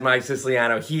Mike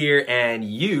Siciliano here, and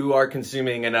you are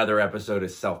consuming another episode of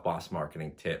Self Boss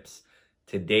Marketing Tips.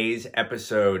 Today's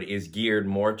episode is geared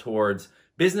more towards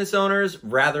business owners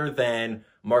rather than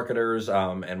marketers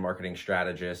and marketing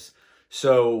strategists.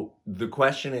 So the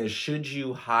question is, should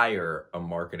you hire a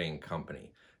marketing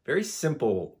company? Very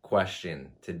simple question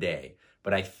today,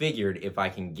 but I figured if I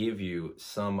can give you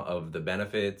some of the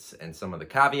benefits and some of the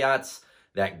caveats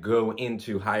that go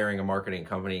into hiring a marketing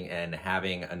company and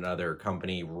having another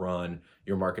company run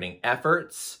your marketing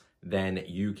efforts, then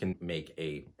you can make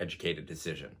an educated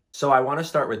decision. So I want to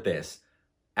start with this.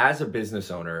 As a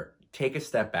business owner, take a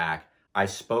step back. I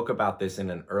spoke about this in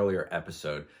an earlier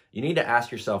episode. You need to ask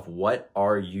yourself, what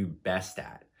are you best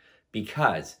at?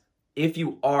 Because if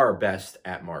you are best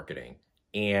at marketing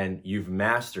and you've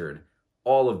mastered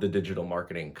all of the digital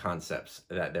marketing concepts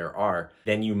that there are,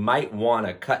 then you might want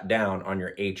to cut down on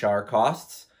your HR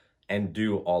costs and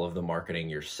do all of the marketing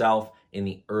yourself in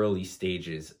the early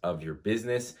stages of your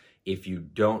business if you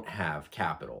don't have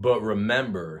capital. But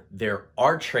remember, there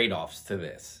are trade-offs to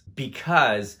this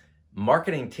because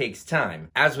marketing takes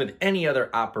time, as with any other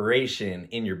operation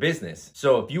in your business.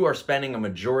 So if you are spending a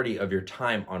majority of your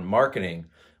time on marketing,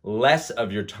 less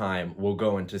of your time will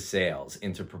go into sales,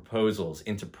 into proposals,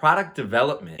 into product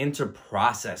development, into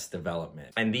process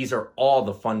development. And these are all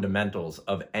the fundamentals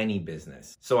of any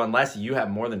business. So unless you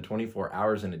have more than 24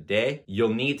 hours in a day,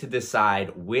 you'll need to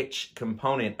decide which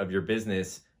component of your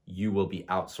business you will be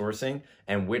outsourcing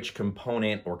and which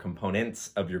component or components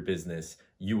of your business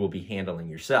you will be handling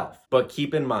yourself. But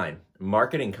keep in mind,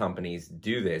 marketing companies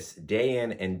do this day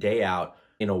in and day out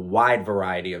in a wide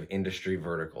variety of industry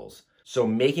verticals. So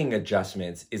making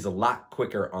adjustments is a lot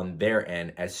quicker on their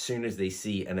end as soon as they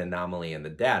see an anomaly in the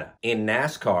data. In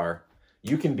NASCAR,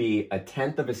 you can be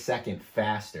 1/10 of a second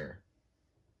faster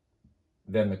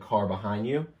than the car behind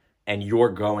you, and you're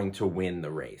going to win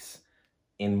the race.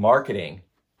 In marketing,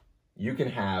 you can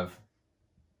have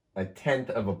 1/10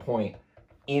 of a point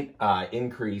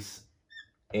increase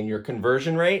in your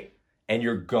conversion rate, and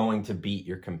you're going to beat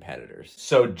your competitors.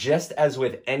 So just as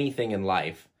with anything in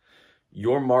life,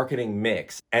 your marketing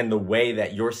mix and the way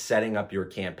that you're setting up your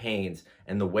campaigns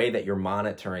and the way that you're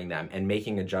monitoring them and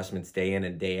making adjustments day in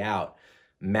and day out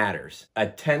matters.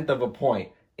 1/10 of a point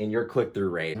in your click-through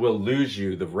rate will lose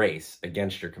you the race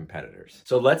against your competitors.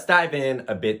 So let's dive in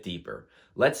a bit deeper.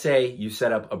 Let's say you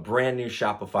set up a brand new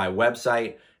Shopify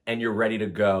website and you're ready to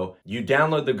go. You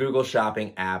download the Google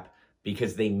Shopping app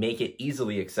because they make it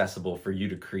easily accessible for you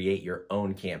to create your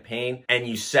own campaign, and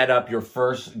you set up your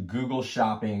first Google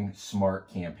Shopping Smart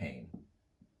campaign.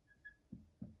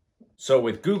 So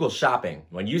with Google Shopping,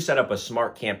 when you set up a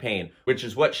smart campaign, which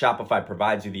is what Shopify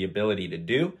provides you the ability to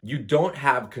do, you don't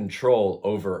have control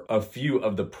over a few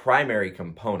of the primary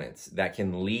components that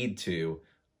can lead to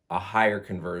a higher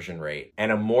conversion rate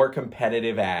and a more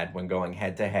competitive ad when going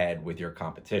head to head with your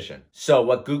competition. So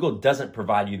what Google doesn't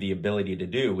provide you the ability to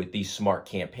do with these smart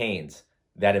campaigns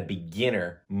that a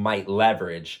beginner might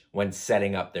leverage when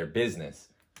setting up their business,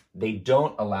 they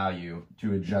don't allow you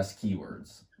to adjust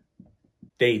keywords.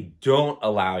 They don't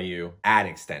allow you ad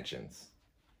extensions.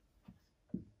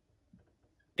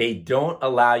 They don't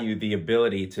allow you the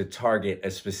ability to target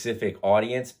a specific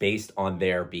audience based on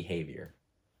their behavior.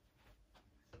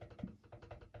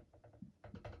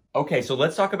 Okay, so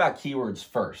let's talk about keywords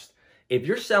first. If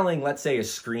you're selling, let's say, a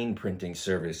screen printing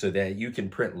service so that you can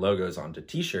print logos onto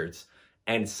t-shirts,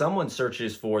 and someone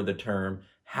searches for the term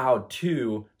how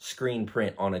to screen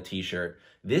print on a t-shirt,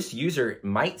 this user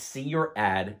might see your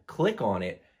ad, click on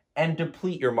it, and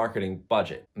deplete your marketing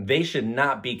budget. They should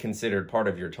not be considered part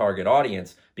of your target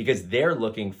audience because they're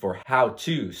looking for how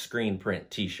to screen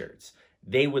print t-shirts.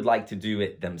 They would like to do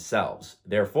it themselves.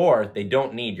 Therefore, they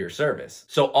don't need your service.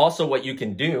 So also what you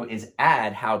can do is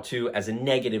add how to as a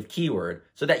negative keyword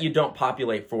so that you don't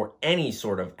populate for any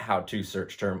sort of how to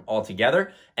search term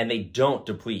altogether and they don't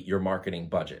deplete your marketing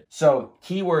budget. So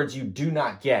keywords you do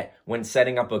not get when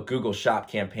setting up a Google Shop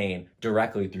campaign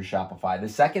directly through Shopify. The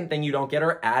second thing you don't get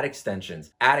are ad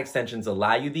extensions. Ad extensions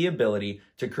allow you the ability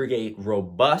to create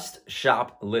robust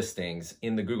shop listings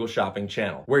in the Google Shopping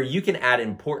channel where you can add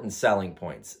important selling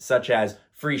points such as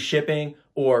free shipping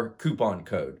or coupon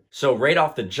code. So right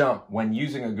off the jump, when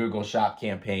using a Google Shop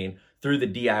campaign through the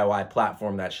DIY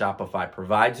platform that Shopify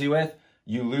provides you with,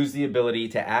 you lose the ability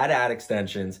to add ad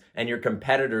extensions and your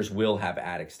competitors will have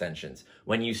ad extensions.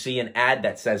 When you see an ad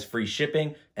that says free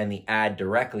shipping and the ad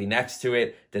directly next to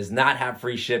it does not have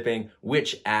free shipping,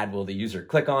 which ad will the user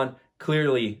click on?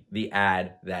 Clearly the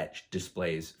ad that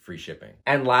displays free shipping.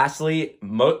 And lastly,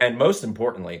 and most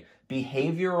importantly,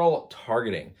 behavioral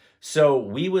targeting. So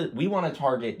we want to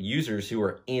target users who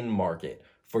are in market.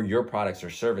 for your products or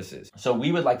services. So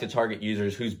we would like to target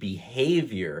users whose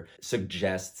behavior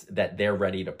suggests that they're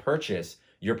ready to purchase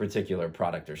your particular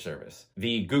product or service.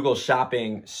 The Google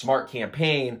Shopping Smart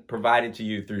Campaign provided to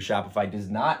you through Shopify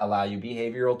does not allow you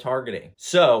behavioral targeting.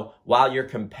 So while your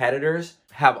competitors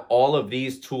have all of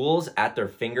these tools at their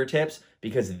fingertips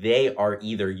because they are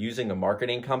either using a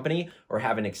marketing company or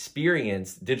have an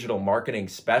experienced digital marketing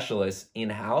specialist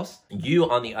in-house, you,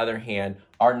 on the other hand,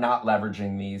 are not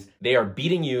leveraging these. They are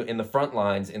beating you in the front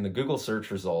lines in the Google search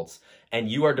results, and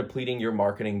you are depleting your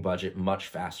marketing budget much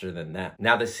faster than that.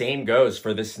 Now, the same goes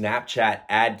for the Snapchat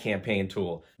ad campaign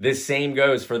tool. The same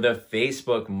goes for the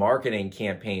Facebook marketing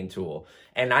campaign tool.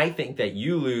 And I think that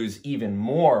you lose even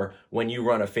more when you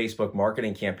run a Facebook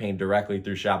marketing campaign directly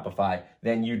through Shopify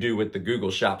than you do with the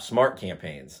Google Shop Smart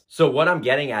campaigns. So what I'm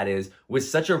getting at is, with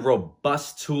such a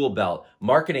robust tool belt,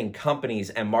 marketing companies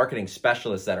and marketing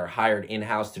specialists that are hired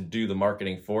in-house to do the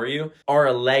marketing for you are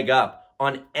a leg up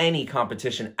on any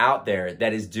competition out there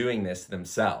that is doing this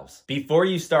themselves. Before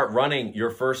you start running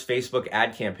your first Facebook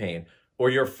ad campaign or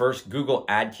your first Google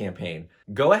ad campaign,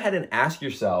 go ahead and ask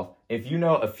yourself if you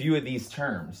know a few of these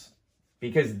terms,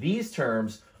 because these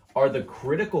terms are the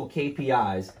critical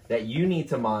KPIs that you need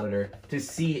to monitor to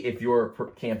see if your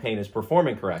campaign is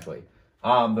performing correctly.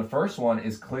 The first one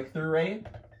is click-through rate,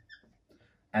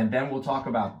 and then we'll talk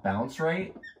about bounce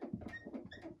rate,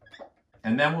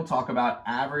 and then we'll talk about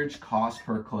average cost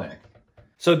per click.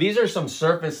 So these are some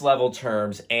surface level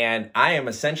terms, and I am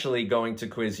essentially going to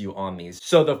quiz you on these.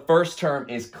 So the first term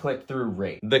is click-through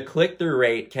rate. The click-through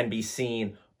rate can be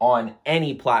seen on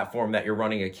any platform that you're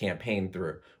running a campaign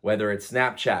through, whether it's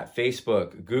Snapchat,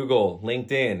 Facebook, Google,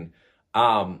 LinkedIn.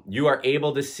 You are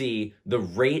able to see the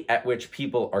rate at which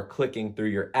people are clicking through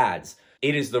your ads.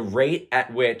 It is the rate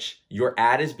at which your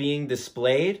ad is being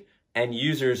displayed and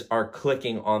users are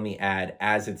clicking on the ad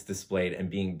as it's displayed and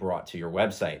being brought to your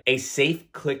website. A safe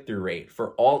click-through rate for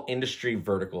all industry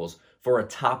verticals for a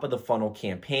top of the funnel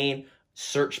campaign,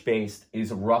 search-based,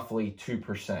 is roughly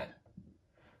 2%.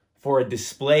 For a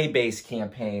display-based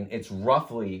campaign, it's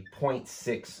roughly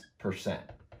 0.6%.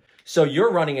 So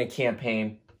you're running a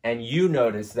campaign and you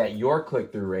notice that your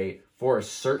click-through rate for a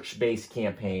search-based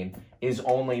campaign is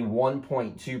only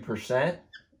 1.2%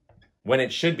 when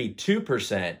it should be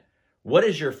 2%. What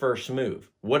is your first move?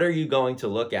 What are you going to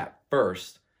look at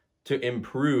first to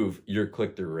improve your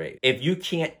click-through rate? If you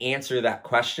can't answer that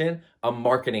question, a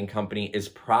marketing company is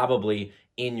probably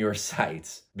in your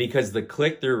sights, because the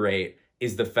click-through rate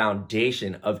is the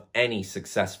foundation of any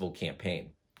successful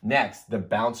campaign. Next, the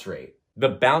bounce rate. The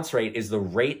bounce rate is the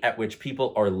rate at which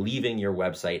people are leaving your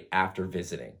website after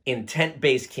visiting.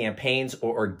 Intent-based campaigns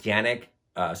or organic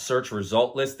search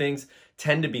result listings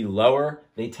tend to be lower.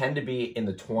 They tend to be in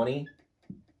the 20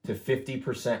 to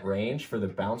 50% range for the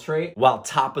bounce rate, while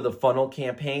top of the funnel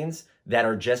campaigns that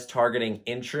are just targeting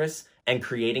interests and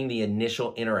creating the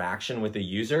initial interaction with the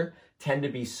user tend to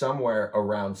be somewhere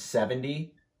around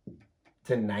 70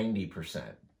 to 90%.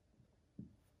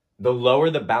 The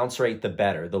lower the bounce rate, the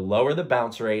better. The lower the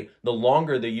bounce rate, the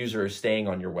longer the user is staying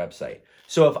on your website.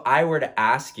 So if I were to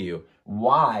ask you,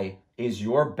 why is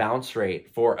your bounce rate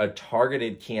for a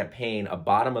targeted campaign, a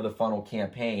bottom of the funnel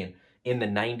campaign, in the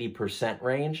 90%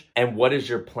 range? And what is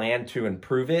your plan to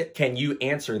improve it? Can you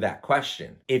answer that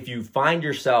question? If you find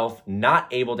yourself not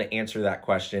able to answer that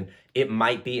question, it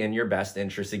might be in your best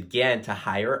interest, again, to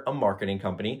hire a marketing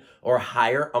company or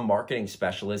hire a marketing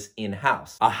specialist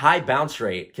in-house. A high bounce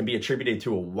rate can be attributed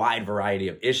to a wide variety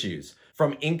of issues,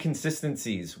 from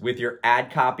inconsistencies with your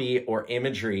ad copy or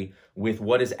imagery with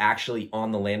what is actually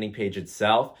on the landing page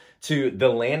itself, to the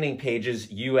landing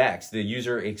page's UX, the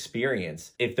user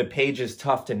experience. If the page is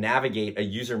tough to navigate, a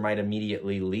user might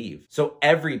immediately leave. So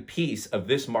every piece of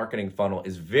this marketing funnel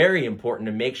is very important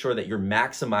to make sure that you're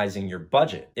maximizing your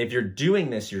budget. If you're doing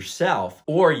this yourself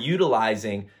or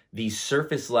utilizing these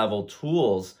surface level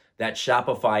tools that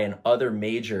Shopify and other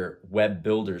major web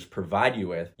builders provide you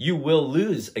with, you will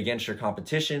lose against your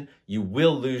competition, you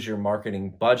will lose your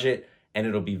marketing budget, and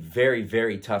it'll be very,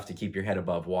 very tough to keep your head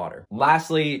above water.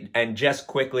 Lastly, and just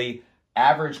quickly,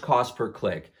 average cost per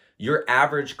click. Your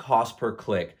average cost per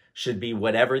click should be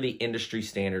whatever the industry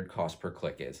standard cost per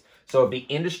click is. So if the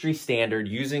industry standard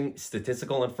using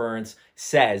statistical inference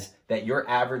says that your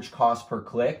average cost per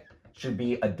click should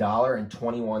be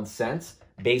 $1.21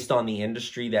 based on the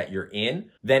industry that you're in,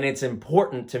 then it's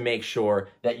important to make sure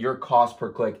that your cost per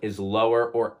click is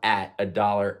lower or at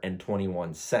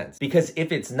 $1.21. Because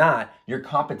if it's not, your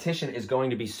competition is going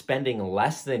to be spending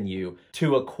less than you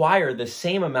to acquire the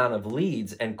same amount of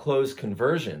leads and close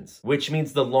conversions, which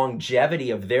means the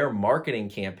longevity of their marketing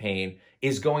campaign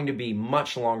is going to be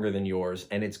much longer than yours,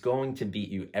 and it's going to beat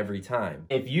you every time.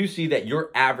 If you see that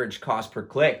your average cost per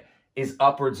click is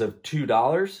upwards of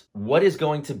 $2, what is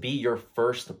going to be your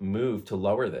first move to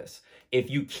lower this? If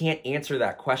you can't answer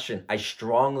that question, I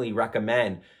strongly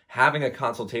recommend having a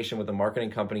consultation with a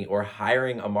marketing company or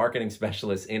hiring a marketing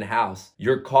specialist in-house.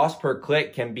 Your cost per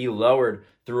click can be lowered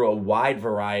through a wide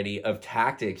variety of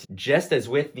tactics, just as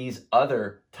with these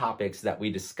other topics that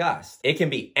we discussed. It can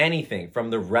be anything from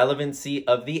the relevancy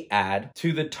of the ad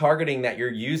to the targeting that you're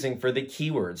using for the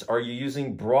keywords. Are you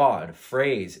using broad,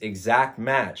 phrase, exact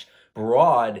match?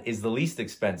 Broad is the least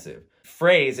expensive.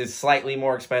 Phrase is slightly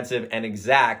more expensive, and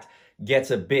exact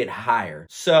gets a bit higher.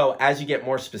 So as you get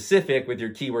more specific with your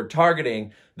keyword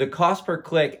targeting, the cost per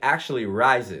click actually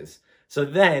rises. So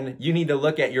then you need to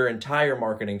look at your entire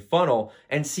marketing funnel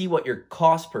and see what your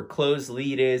cost per closed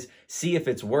lead is, see if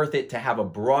it's worth it to have a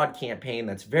broad campaign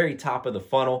that's very top of the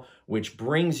funnel, which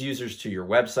brings users to your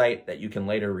website that you can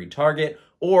later retarget,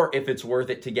 or if it's worth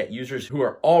it to get users who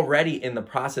are already in the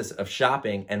process of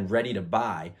shopping and ready to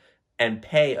buy and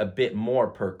pay a bit more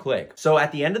per click. So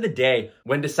at the end of the day,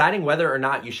 when deciding whether or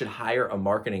not you should hire a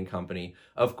marketing company,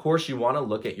 of course you want to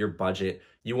look at your budget.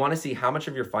 You want to see how much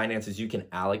of your finances you can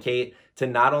allocate to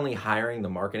not only hiring the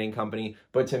marketing company,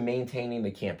 but to maintaining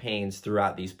the campaigns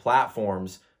throughout these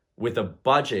platforms with a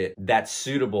budget that's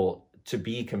suitable to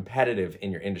be competitive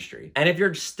in your industry. And if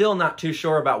you're still not too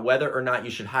sure about whether or not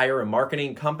you should hire a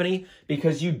marketing company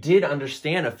because you did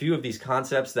understand a few of these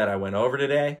concepts that I went over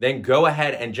today, then go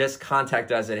ahead and just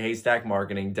contact us at Haystack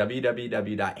Marketing,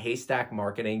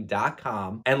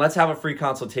 www.haystackmarketing.com, and let's have a free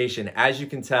consultation. As you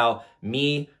can tell,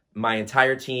 my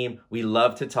entire team, we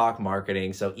love to talk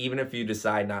marketing. So even if you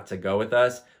decide not to go with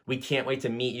us, we can't wait to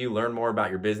meet you, learn more about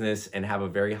your business, and have a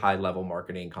very high level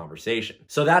marketing conversation.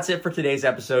 So that's it for today's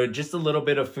episode. Just a little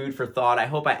bit of food for thought. I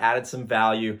hope I added some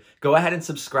value. Go ahead and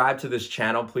subscribe to this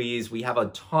channel, please. We have a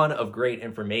ton of great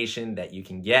information that you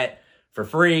can get for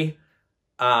free.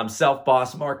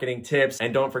 Self-Boss marketing tips.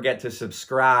 And don't forget to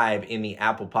subscribe in the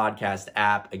Apple Podcast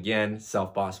app. Again,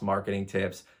 Self-Boss marketing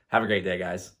tips. Have a great day,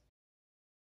 guys.